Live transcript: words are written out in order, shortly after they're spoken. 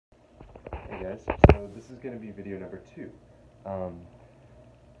Hey guys, so this is going to be video number 2.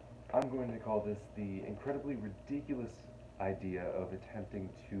 I'm going to call this the incredibly ridiculous idea of attempting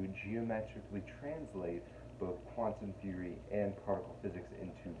to geometrically translate both quantum theory and particle physics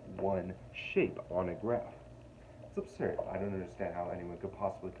into one shape on a graph. It's absurd. I don't understand how anyone could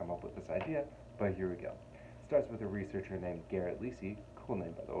possibly come up with this idea, but here we go. It starts with a researcher named GARRETT'S, cool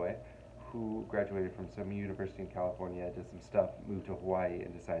name by the way, who graduated from some university in California, did some stuff, moved to Hawaii,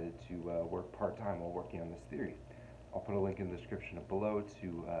 and decided to work part-time while working on this theory. I'll put a link in the description below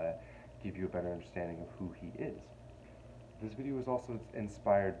to give you a better understanding of who he is. This video was also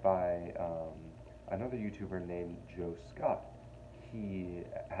inspired by another YouTuber named Joe Scott. He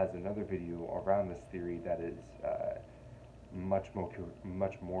has another video around this theory that is much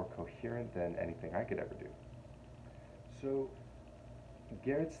more coherent than anything I could ever do. So,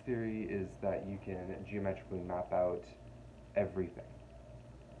 Garrett's theory is that you can geometrically map out everything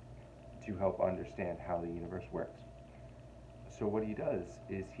to help understand how the universe works. So what he does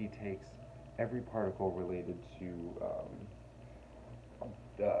is he takes every particle related to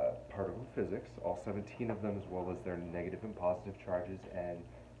particle physics, all 17 of them, as well as their negative and positive charges, and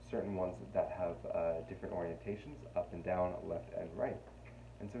certain ones that have different orientations, up and down, left and right.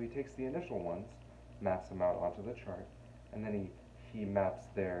 And so he takes the initial ones, maps them out onto the chart, and then he maps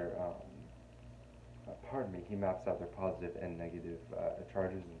their, he maps out their positive and negative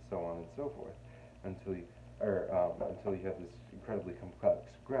charges and so on and so forth until you have this incredibly complex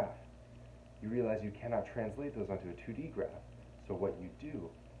graph. You realize you cannot translate those onto a 2D graph. So what you do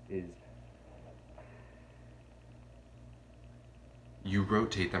is you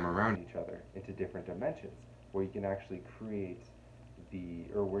rotate them around each other into different dimensions, where you can actually create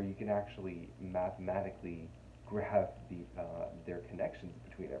where you can actually mathematically graph their connections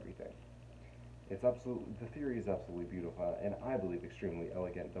between everything. The theory is absolutely beautiful, and I believe extremely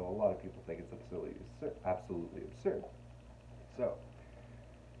elegant, though a lot of people think it's absolutely absurd. So,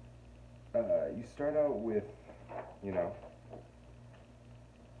 you start out with,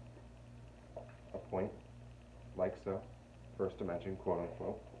 a point, like so, first dimension, quote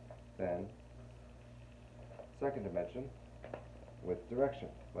unquote, then second dimension with direction,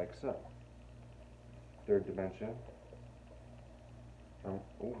 like so. Third dimension,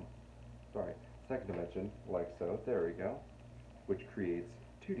 second dimension, like so, there we go, which creates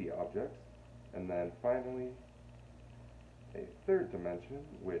 2D objects, and then finally a third dimension,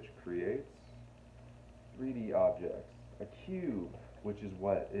 which creates 3D objects, a cube, which is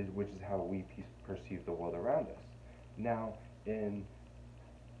how we perceive the world around us. Now, in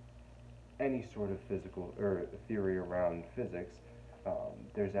any sort of physical or theory around physics,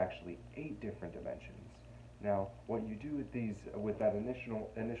 there's actually 8 different dimensions. Now, what you do with that initial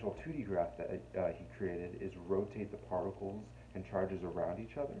 2D graph that he created is rotate the particles and charges around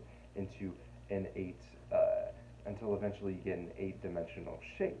each other into an until eventually you get an 8-dimensional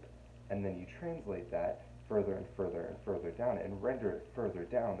shape, and then you translate that further and further and further down and render it further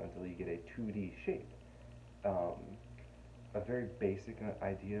down until you get a 2D shape. A very basic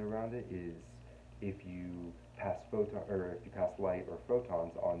idea around it is if you pass light or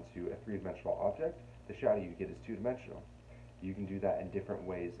photons onto a 3-dimensional object, the shadow you get is 2-dimensional. You can do that in different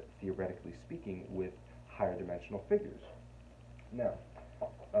ways, theoretically speaking, with higher dimensional figures. Now,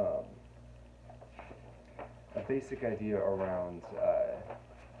 a basic idea around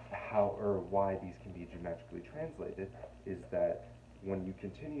how or why these can be geometrically translated is that when you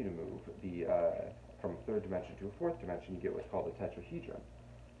continue to move from a 3rd dimension to a 4th dimension, you get what's called a tetrahedron.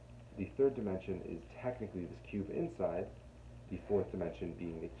 The 3rd dimension is technically this cube inside, the 4th dimension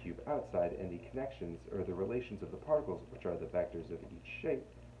being the cube outside, and the connections, or the relations of the particles, which are the vectors of each shape,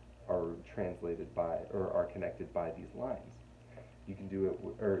 are translated by, or are connected by these lines. You can do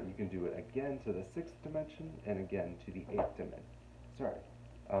it again to the 6th dimension, and again to the 8th dimension.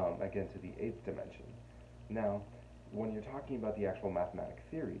 Again to the 8th dimension. Now, when you're talking about the actual mathematic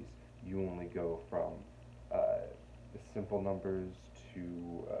theories, you only go from simple numbers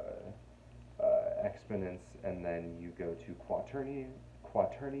to exponents, and then you go to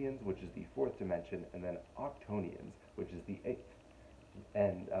quaternions, which is the 4th dimension, and then octonions, which is the 8th.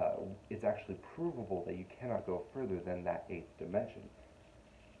 And it's actually provable that you cannot go further than that 8th dimension.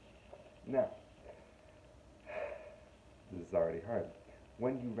 Now, this is already hard.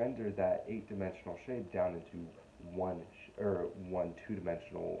 When you render that 8-dimensional shape down into one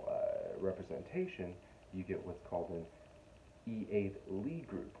 2-dimensional representation, you get what's called an E8 Lie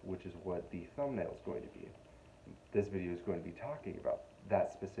group, which is what the thumbnail is going to be. This video is going to be talking about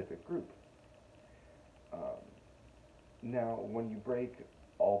that specific group. Now, when you break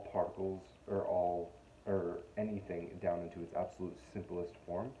all particles or anything down into its absolute simplest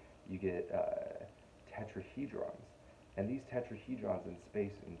form, you get tetrahedrons. And these tetrahedrons in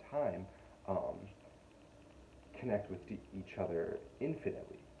space and time connect with each other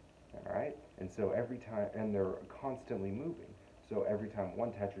infinitely, all right? And so every time, and they're constantly moving. So every time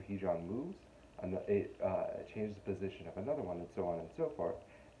one tetrahedron moves, it changes the position of another one, and so on and so forth.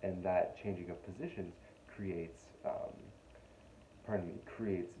 And that changing of positions creates,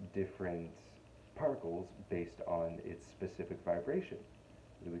 creates different particles based on its specific vibration.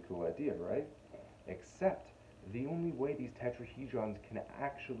 Really cool idea, right? Except the only way these tetrahedrons can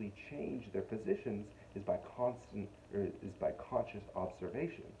actually change their positions is by conscious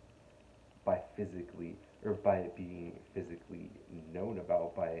observation, by physically, or by it being physically known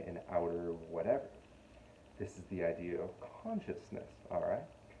about by an outer whatever. This is the idea of consciousness, all right?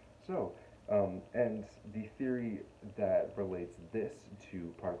 So, and the theory that relates this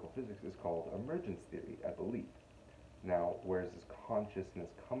to particle physics is called emergence theory, I believe. Now, where is this consciousness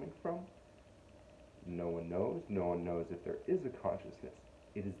coming from? No one knows. No one knows if there is a consciousness.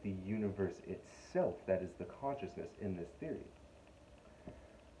 It is the universe itself that is the consciousness in this theory.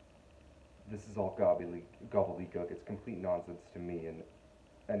 This is all gobbledygook. It's complete nonsense to me and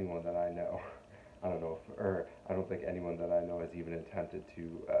anyone that I know. I don't know if, or I don't think anyone that I know has even attempted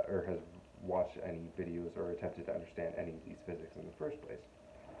to, or has watched any videos or attempted to understand any of these physics in the first place.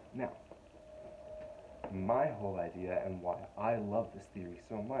 Now, my whole idea and why I love this theory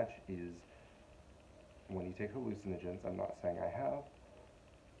so much is when you take hallucinogens, I'm not saying I have,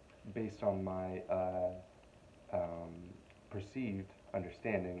 based on my perceived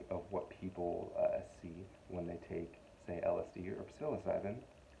understanding of what people see when they take, say, LSD or psilocybin,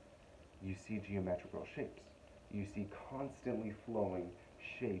 you see geometrical shapes. You see constantly flowing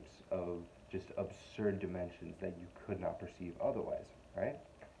shapes of just absurd dimensions that you could not perceive otherwise, right?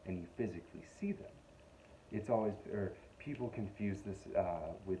 And you physically see them. It's always, or people confuse this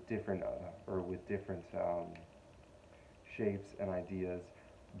with different, shapes and ideas,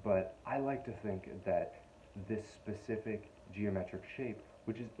 but I like to think that this specific geometric shape,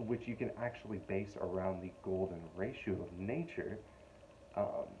 which you can actually base around the golden ratio of nature,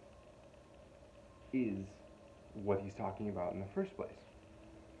 is what he's talking about in the first place.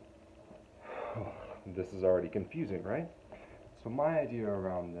 This is already confusing, right? So my idea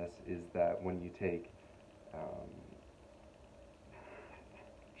around this is that when you take,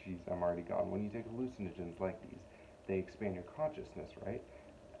 geez, I'm already gone. When you take hallucinogens like these, they expand your consciousness, right?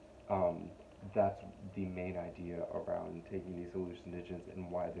 That's the main idea around taking these hallucinogens and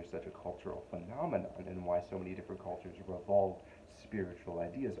why they're such a cultural phenomenon and why so many different cultures revolve spiritual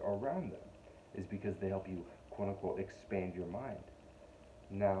ideas around them, is because they help you, quote-unquote, expand your mind.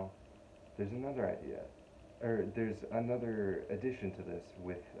 Now, there's another idea, or there's another addition to this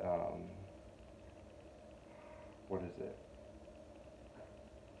with, what is it?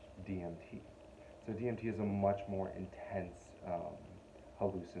 DMT. So DMT is a much more intense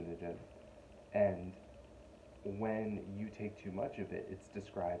hallucinogen, and when you take too much of it, it's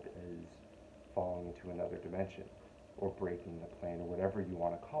described as falling into another dimension, or breaking the plane, or whatever you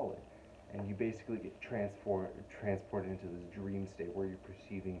want to call it. And you basically get transported into this dream state where you're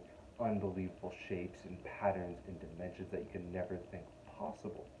perceiving unbelievable shapes and patterns and dimensions that you can never think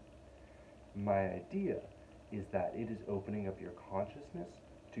possible. My idea is that it is opening up your consciousness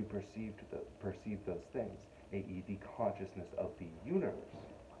to perceive those things, i.e. the consciousness of the universe.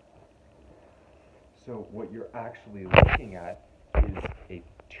 So what you're actually looking at is a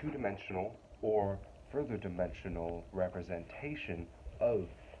two-dimensional or further dimensional representation of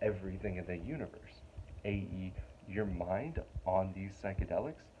everything in the universe, i.e. your mind on these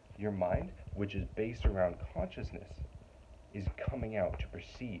psychedelics, your mind, which is based around consciousness, is coming out to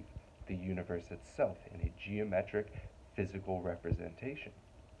perceive the universe itself in a geometric, physical representation.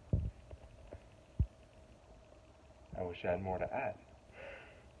 I wish I had more to add.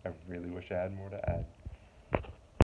 I really wish I had more to add.